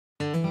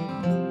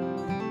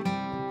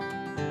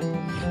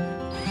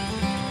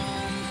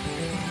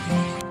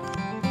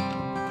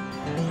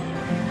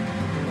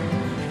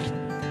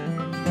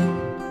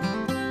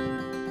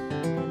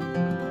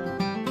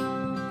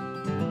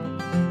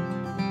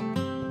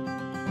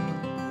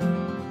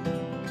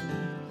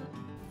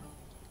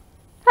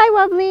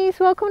Wobblies!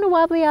 Welcome to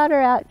Wobbly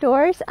Otter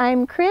Outdoors.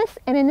 I'm Chris,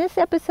 and in this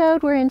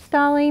episode we're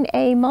installing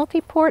a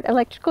multi-port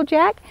electrical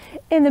jack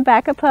in the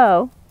back of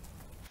Poe.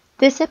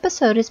 This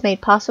episode is made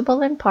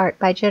possible in part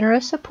by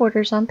generous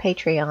supporters on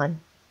Patreon.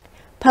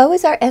 Poe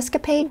is our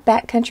Escapade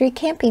Backcountry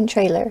camping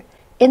trailer.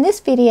 In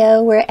this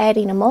video we're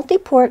adding a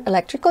multi-port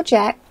electrical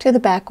jack to the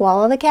back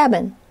wall of the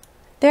cabin.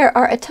 There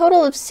are a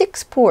total of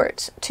 6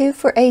 ports, 2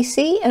 for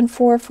AC and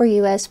 4 for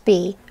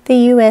USB.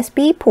 The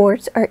USB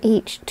ports are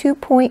each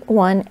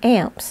 2.1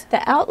 amps.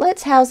 The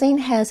outlet's housing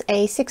has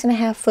a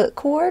 6.5 foot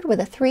cord with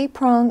a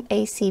 3-prong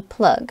AC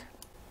plug.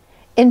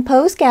 In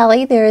Poe's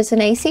galley there is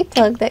an AC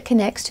plug that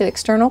connects to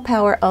external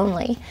power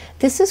only.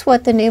 This is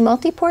what the new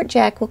multi-port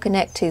jack will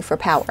connect to for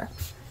power.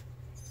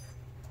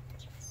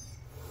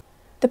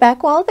 The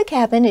back wall of the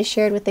cabin is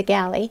shared with the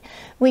galley.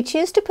 We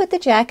choose to put the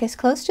jack as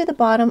close to the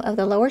bottom of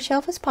the lower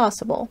shelf as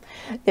possible.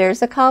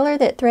 There's a collar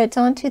that threads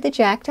onto the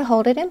jack to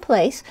hold it in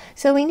place,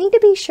 so we need to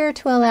be sure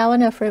to allow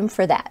enough room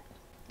for that.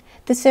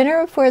 The center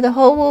of where the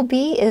hole will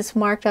be is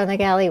marked on the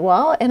galley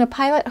wall, and a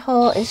pilot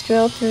hole is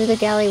drilled through the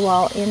galley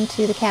wall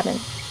into the cabin.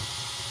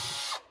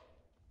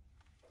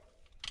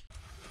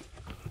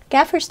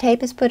 Gaffers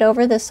tape is put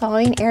over the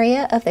sawing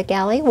area of the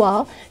galley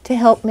wall to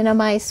help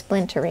minimize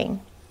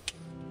splintering.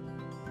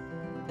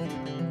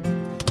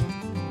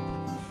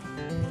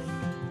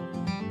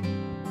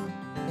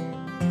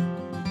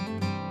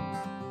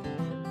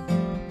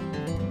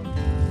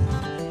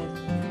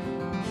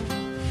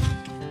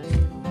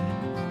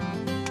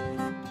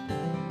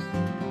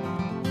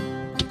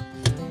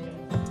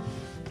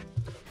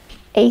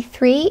 A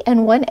 3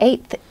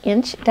 1/8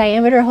 inch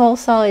diameter hole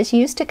saw is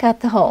used to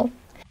cut the hole.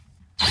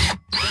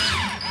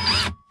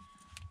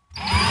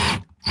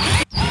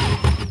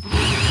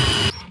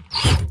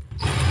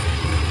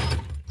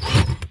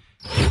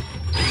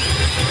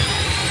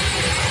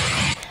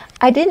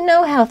 I didn't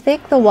know how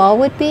thick the wall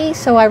would be,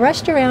 so I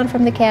rushed around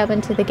from the cabin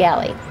to the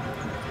galley.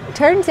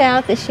 Turns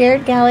out the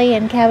shared galley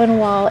and cabin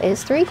wall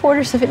is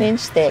 3/4 of an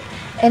inch thick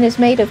and is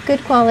made of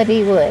good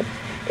quality wood.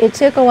 It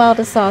took a while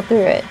to saw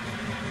through it.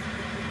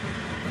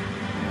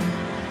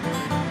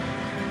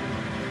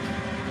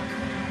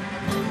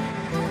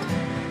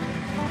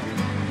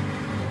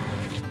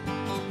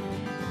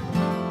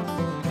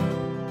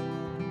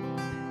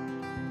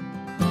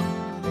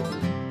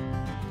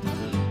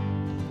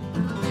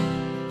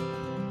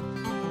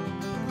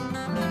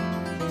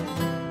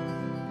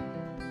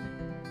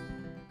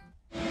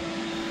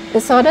 The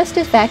sawdust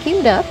is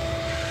vacuumed up.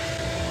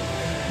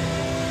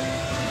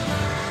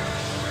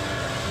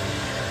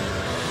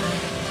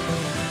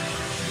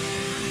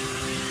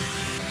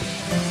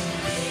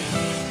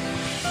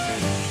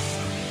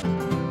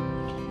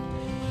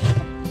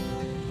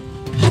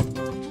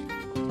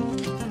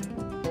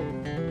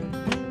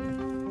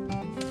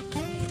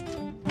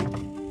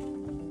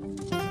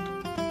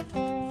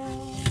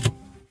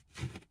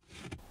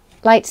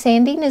 Light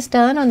sanding is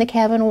done on the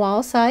cabin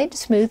wall side to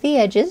smooth the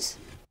edges.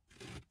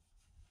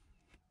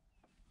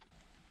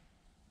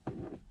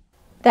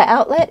 The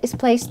outlet is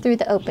placed through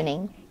the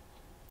opening.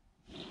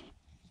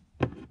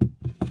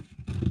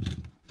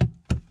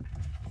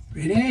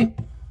 Ready?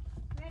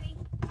 Ready.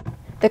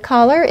 The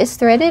collar is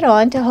threaded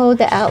on to hold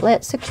the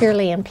outlet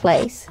securely in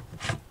place.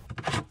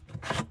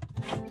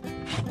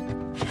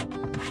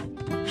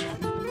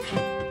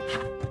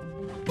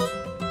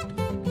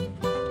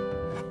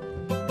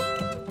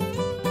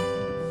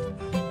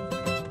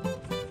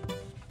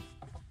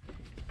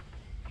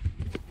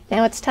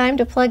 Now it's time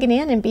to plug it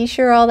in and be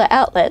sure all the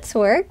outlets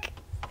work.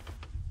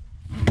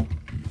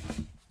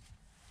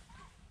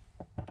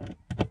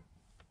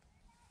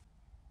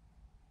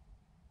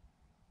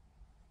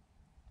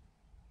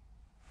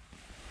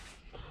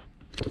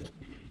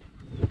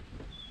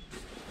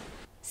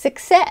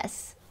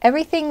 Success!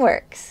 Everything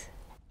works.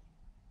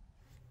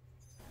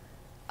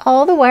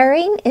 All the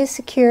wiring is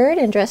secured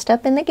and dressed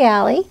up in the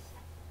galley.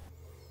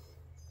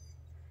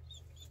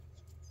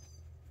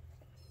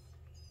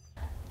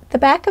 The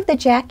back of the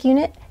jack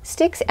unit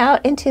sticks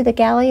out into the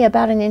galley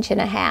about 1.5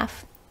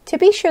 inches. To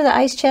be sure the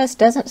ice chest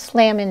doesn't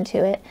slam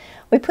into it,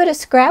 we put a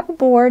scrap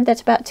board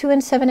that's about 2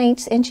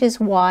 7/8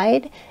 inches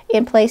wide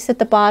in place at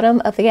the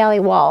bottom of the galley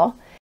wall.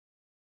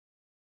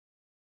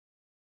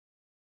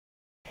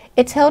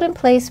 It's held in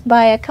place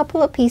by a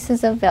couple of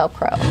pieces of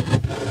Velcro.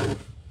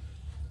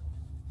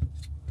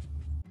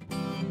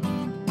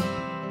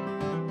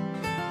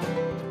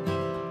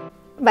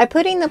 By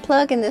putting the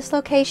plug in this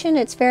location,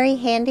 it's very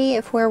handy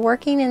if we're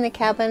working in the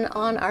cabin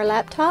on our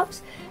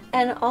laptops,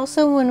 and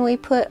also when we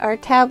put our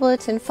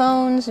tablets and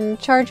phones and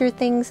charger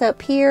things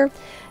up here,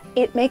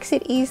 it makes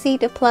it easy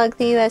to plug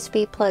the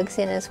USB plugs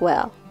in as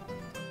well.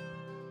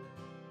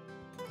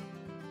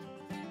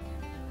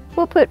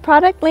 We'll put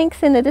product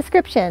links in the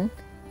description.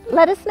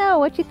 Let us know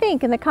what you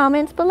think in the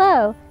comments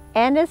below.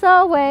 And as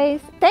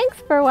always, thanks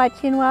for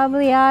watching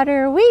Wobbly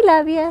Otter. We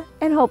love you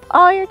and hope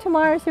all your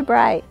tomorrows are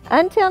bright.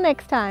 Until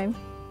next time.